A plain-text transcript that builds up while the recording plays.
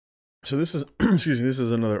So this is, excuse me, this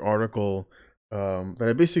is another article that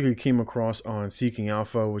I basically came across on Seeking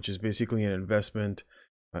Alpha, which is basically an investment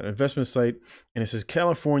site, and it says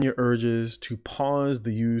California urges to pause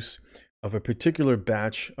the use of a particular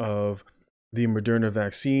batch of the Moderna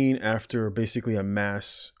vaccine after basically a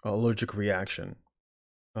mass allergic reaction.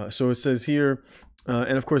 So it says here,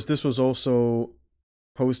 and of course this was also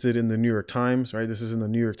posted in the New York Times, right? This is in the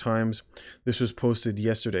New York Times. This was posted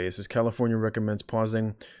yesterday. It says California recommends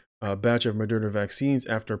pausing a batch of Moderna vaccines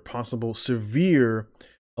after possible severe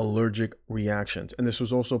allergic reactions. And this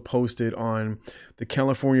was also posted on the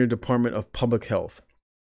California Department of Public Health.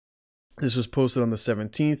 This was posted on the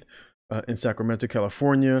 17th in Sacramento,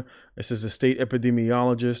 California. It says the state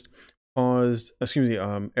epidemiologist paused,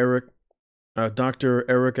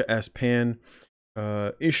 Dr. Erica S. Pan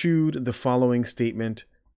issued the following statement.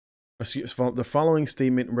 The following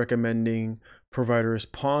statement recommending providers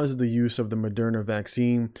pause the use of the Moderna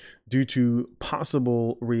vaccine due to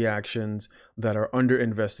possible reactions that are under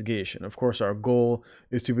investigation. Of course, our goal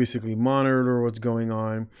is to basically monitor what's going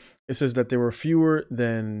on. It says that there were fewer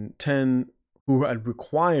than 10 who had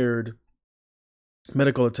required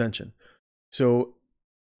medical attention. So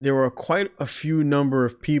there were quite a few number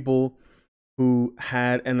of people who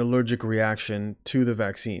had an allergic reaction to the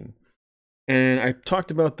vaccine. And I talked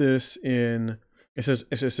about this in, it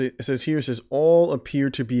says here, all appear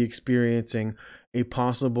to be experiencing a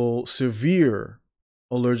possible severe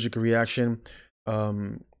allergic reaction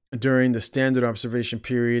during the standard observation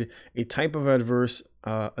period, a type of adverse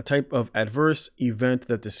event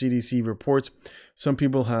that the CDC reports some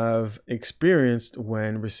people have experienced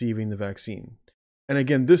when receiving the vaccine. And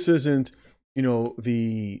again, this isn't, you know,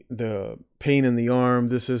 the pain in the arm.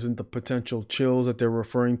 This isn't the potential chills that they're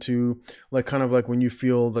referring to, like kind of like when you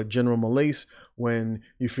feel the general malaise, when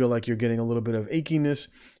you feel like you're getting a little bit of achiness.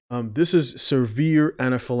 This is severe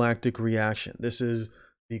anaphylactic reaction. This is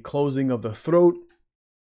the closing of the throat,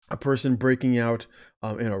 a person breaking out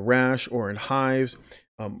in a rash or in hives,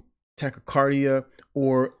 tachycardia,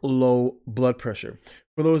 or low blood pressure.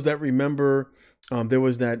 For those that remember, there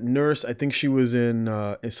was that nurse, I think she was in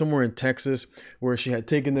somewhere in Texas, where she had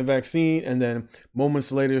taken the vaccine, and then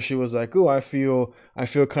moments later she was like, "Oh, I feel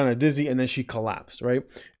kind of dizzy," and then she collapsed, right?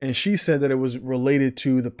 And she said that it was related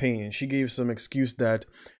to the pain. She gave some excuse that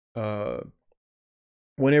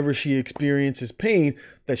whenever she experiences pain,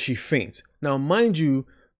 that she faints. Now, mind you,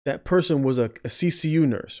 that person was a CCU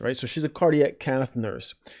nurse, right? So she's a cardiac cath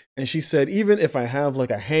nurse. And she said, even if I have like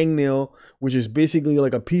a hangnail, which is basically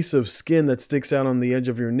like a piece of skin that sticks out on the edge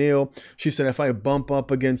of your nail, she said, if I bump up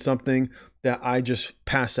against something, that I just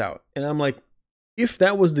pass out. And I'm like, if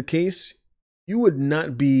that was the case, you would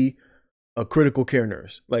not be a critical care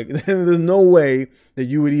nurse. Like, there's no way that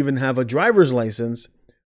you would even have a driver's license,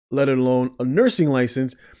 let alone a nursing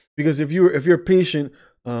license, because if your patient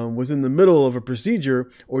was in the middle of a procedure,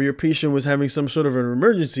 or your patient was having some sort of an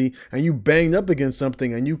emergency and you banged up against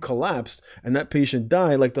something and you collapsed and that patient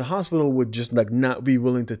died, like the hospital would just like not be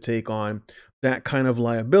willing to take on that kind of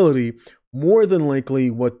liability. More than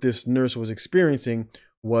likely what this nurse was experiencing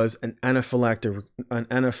was an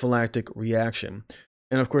anaphylactic reaction.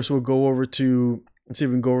 And of course, we'll go over to, let's see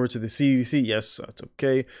if we can go over to the CDC. Yes, that's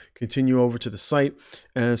okay. Continue over to the site,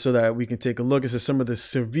 and so that we can take a look. It says some of the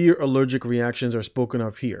severe allergic reactions are spoken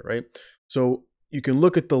of here, right? So you can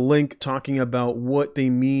look at the link talking about what they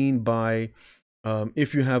mean by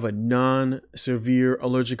if you have a non-severe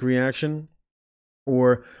allergic reaction,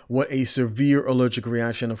 or what a severe allergic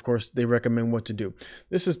reaction. Of course, they recommend what to do.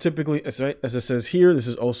 This is typically, as it says here, this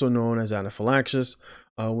is also known as anaphylaxis,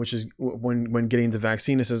 which is when getting the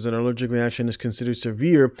vaccine. It says an allergic reaction is considered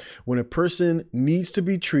severe when a person needs to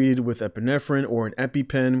be treated with epinephrine or an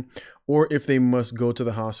EpiPen, or if they must go to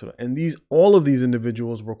the hospital. And all of these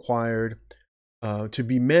individuals required to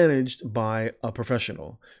be managed by a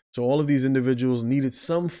professional. So all of these individuals needed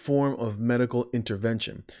some form of medical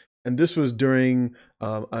intervention. And this was during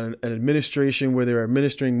an administration where they were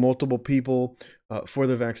administering multiple people for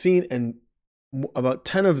the vaccine, and about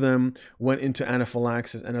 10 of them went into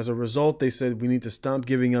anaphylaxis. And as a result, they said, we need to stop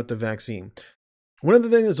giving out the vaccine. One of the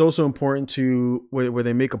things that's also important to where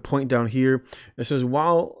they make a point down here, it says,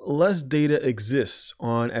 while less data exists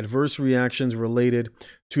on adverse reactions related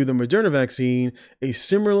to the Moderna vaccine, a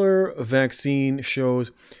similar vaccine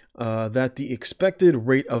shows that the expected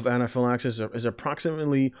rate of anaphylaxis is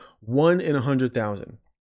approximately 1 in 100,000.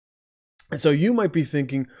 And so you might be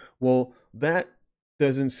thinking, well, that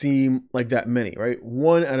doesn't seem like that many, right?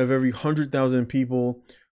 1 out of every 100,000 people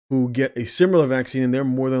who get a similar vaccine, and they're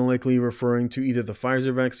more than likely referring to either the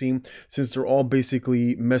Pfizer vaccine, since they're all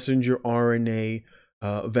basically messenger RNA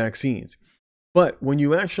vaccines. But when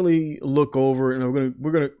you actually look over, and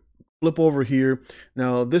we're gonna flip over here.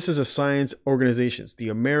 Now, this is a science organization, it's the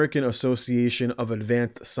American Association of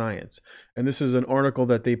Advanced Science. And this is an article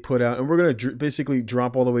that they put out, and we're going to basically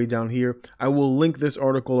drop all the way down here. I will link this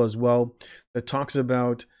article as well that talks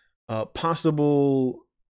about possible,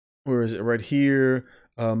 where is it, right here,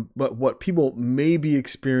 but what people may be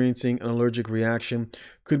experiencing an allergic reaction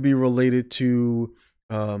could be related to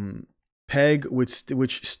PEG,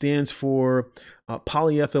 which stands for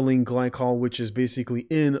polyethylene glycol, which is basically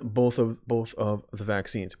in both of the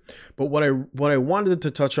vaccines. But what I wanted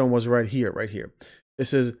to touch on was right here. It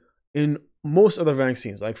says in most other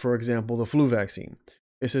vaccines, like for example the flu vaccine,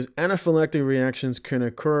 it says anaphylactic reactions can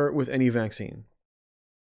occur with any vaccine,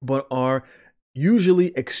 but are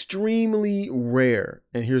usually extremely rare.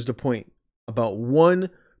 And here's the point: about 1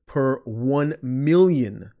 per 1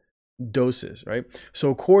 million doses, right? So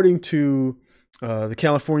according to the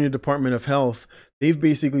California Department of Health, they've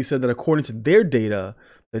basically said that according to their data,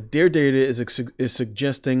 is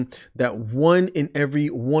suggesting that 1 in every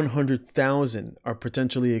 100,000 are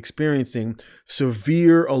potentially experiencing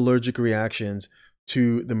severe allergic reactions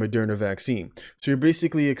to the Moderna vaccine. So you're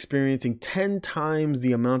basically experiencing 10 times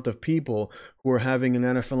the amount of people who are having an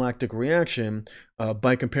anaphylactic reaction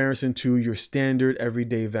by comparison to your standard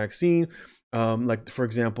everyday vaccine, like for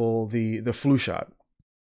example, the flu shot.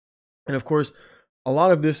 And of course, a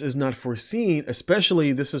lot of this is not foreseen,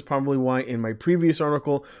 especially this is probably why in my previous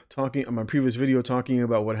video talking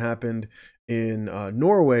about what happened in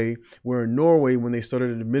Norway, where in Norway, when they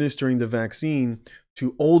started administering the vaccine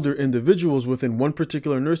to older individuals within one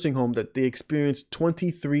particular nursing home, that they experienced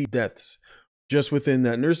 23 deaths just within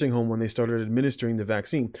that nursing home when they started administering the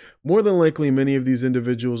vaccine. More than likely, many of these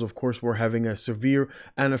individuals, of course, were having a severe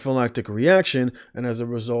anaphylactic reaction and as a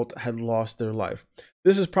result had lost their life.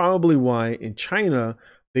 This is probably why in China,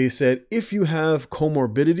 they said if you have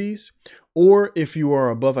comorbidities or if you are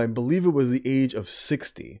above, I believe it was the age of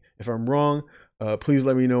 60. If I'm wrong, please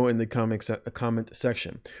let me know in the comment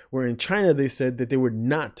section. Where in China, they said that they would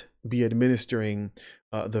not be administering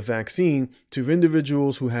the vaccine to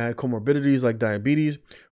individuals who had comorbidities like diabetes,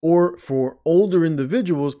 or for older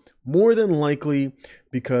individuals, more than likely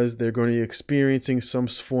because they're going to be experiencing some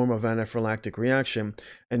form of anaphylactic reaction.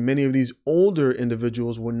 And many of these older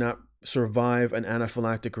individuals would not survive an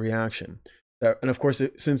anaphylactic reaction. And of course,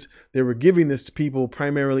 since they were giving this to people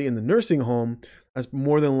primarily in the nursing home, that's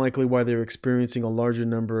more than likely why they're experiencing a larger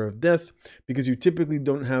number of deaths, because you typically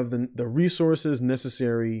don't have the resources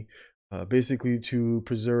necessary basically to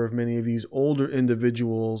preserve many of these older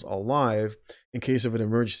individuals alive in case of an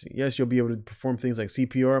emergency. Yes, you'll be able to perform things like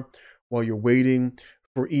CPR while you're waiting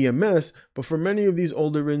for EMS, but for many of these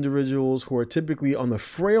older individuals who are typically on the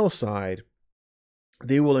frail side,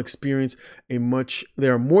 they will experience they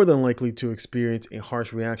are more than likely to experience a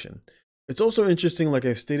harsh reaction. It's also interesting, like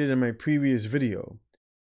I've stated in my previous video,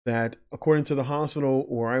 that according to the hospital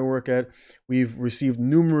where I work at, we've received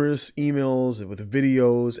numerous emails with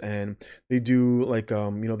videos, and they do like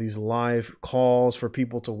these live calls for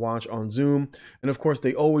people to watch on Zoom. And of course,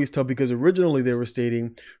 they always tell, because originally they were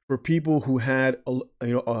stating for people who had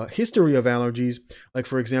a history of allergies, like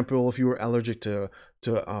for example, if you were allergic to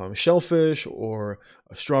shellfish or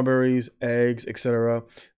strawberries, eggs, etc.,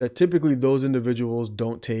 that typically those individuals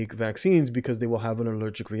don't take vaccines because they will have an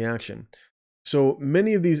allergic reaction. So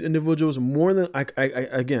many of these individuals, more than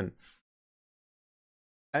again,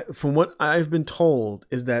 from what I've been told,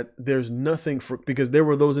 is that there's nothing because there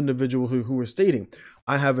were those individuals who were stating,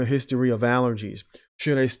 I have a history of allergies.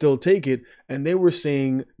 Should I still take it? And they were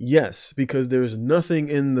saying yes, because there's nothing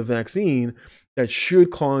in the vaccine that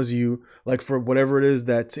should cause you, like for whatever it is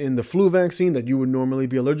that's in the flu vaccine that you would normally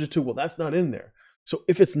be allergic to. Well, that's not in there. So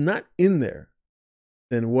if it's not in there,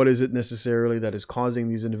 then what is it necessarily that is causing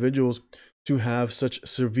these individuals to have such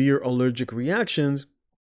severe allergic reactions?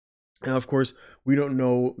 And of course, we don't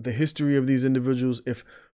know the history of these individuals, if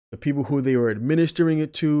the people who they were administering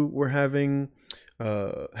it to were having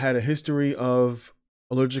had a history of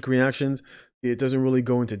allergic reactions. It doesn't really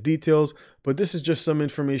go into details, but this is just some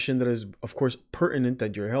information that is, of course, pertinent,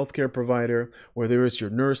 that your healthcare provider, whether it's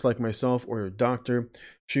your nurse like myself or your doctor,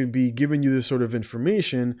 should be giving you this sort of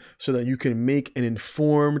information so that you can make an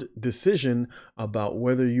informed decision about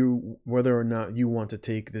whether or not you want to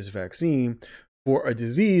take this vaccine for a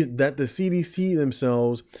disease that the CDC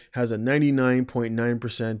themselves has a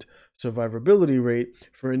 99.9% survivability rate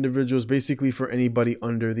for individuals, basically for anybody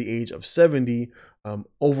under the age of 70,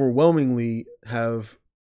 overwhelmingly have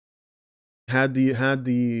had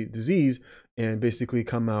the disease and basically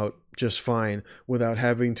come out just fine without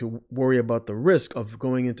having to worry about the risk of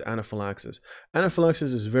going into anaphylaxis.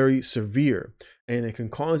 Anaphylaxis is very severe, and it can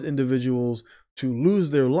cause individuals to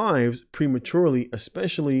lose their lives prematurely,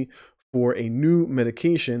 especially for a new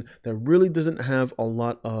medication that really doesn't have a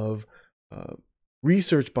lot of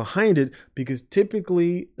research behind it, because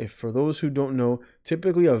typically, if for those who don't know,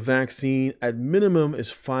 typically a vaccine at minimum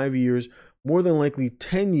is 5 years, more than likely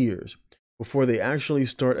 10 years before they actually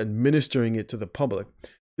start administering it to the public.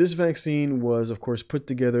 This vaccine was, of course, put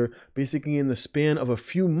together basically in the span of a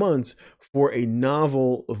few months for a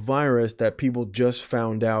novel virus that people just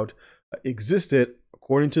found out existed,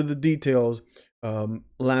 according to the details,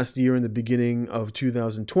 last year in the beginning of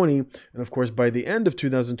 2020. And of course, by the end of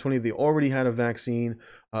 2020, they already had a vaccine,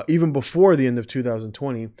 even before the end of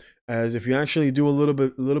 2020. As if you actually do a little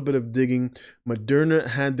bit of digging, Moderna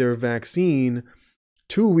had their vaccine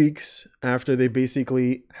 2 weeks after they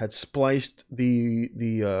basically had spliced the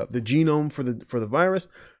genome for the virus.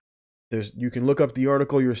 You can look up the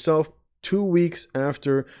article yourself. 2 weeks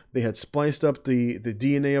after they had spliced up the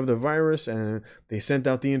DNA of the virus, and they sent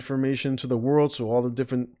out the information to the world so all the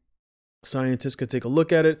different scientists could take a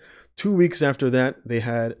look at it. 2 weeks after that, they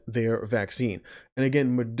had their vaccine. And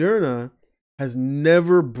again, Moderna has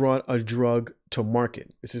never brought a drug to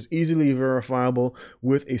market. This is easily verifiable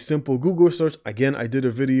with a simple Google search. Again, I did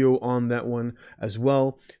a video on that one as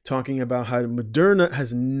well, talking about how Moderna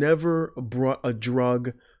has never brought a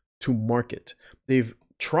drug to market. They've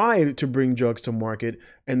tried to bring drugs to market,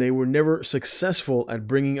 and they were never successful at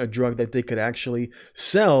bringing a drug that they could actually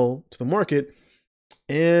sell to the market.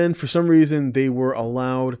 And for some reason, they were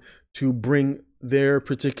allowed to bring their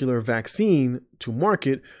particular vaccine to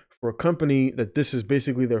market for a company that this is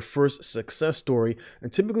basically their first success story.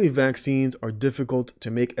 And typically vaccines are difficult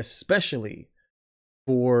to make, especially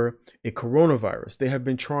for a coronavirus. They have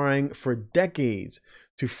been trying for decades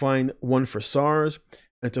to find one for SARS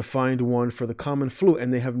and to find one for the common flu,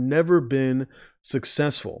 and they have never been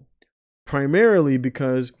successful, primarily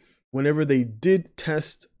because whenever they did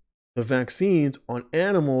test the vaccines on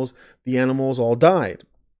animals, the animals all died.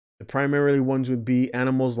 The primarily ones would be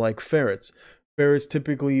animals like ferrets. Ferrets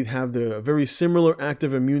typically have the very similar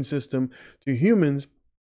active immune system to humans,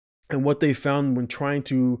 and what they found when trying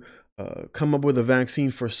to come up with a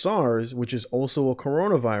vaccine for SARS, which is also a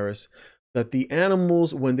coronavirus, that the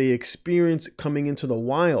animals, when they experience coming into the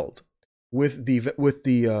wild with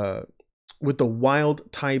the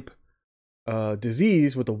wild type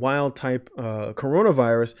disease, with the wild type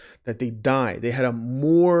coronavirus, that they die. They had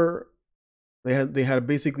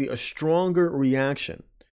basically a stronger reaction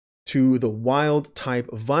to the wild type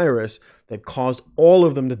virus that caused all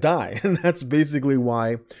of them to die. And that's basically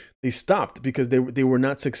why they stopped, because they were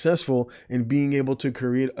not successful in being able to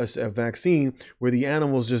create a vaccine where the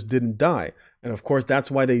animals just didn't die. And of course,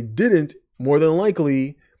 that's why they didn't, more than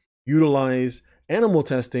likely, utilize animal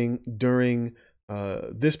testing during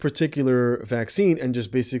this particular vaccine, and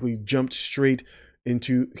just basically jumped straight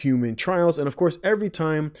into human trials. And of course, every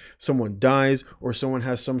time someone dies or someone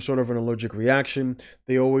has some sort of an allergic reaction,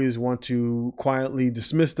 they always want to quietly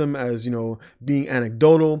dismiss them as, being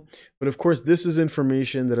anecdotal. But of course, this is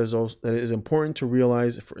information that is important to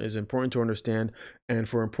realize, is important to understand, and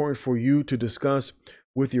important for you to discuss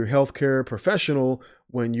with your healthcare professional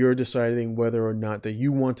when you're deciding whether or not that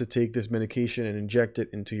you want to take this medication and inject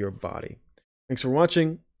it into your body. Thanks for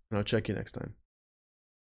watching, and I'll check you next time.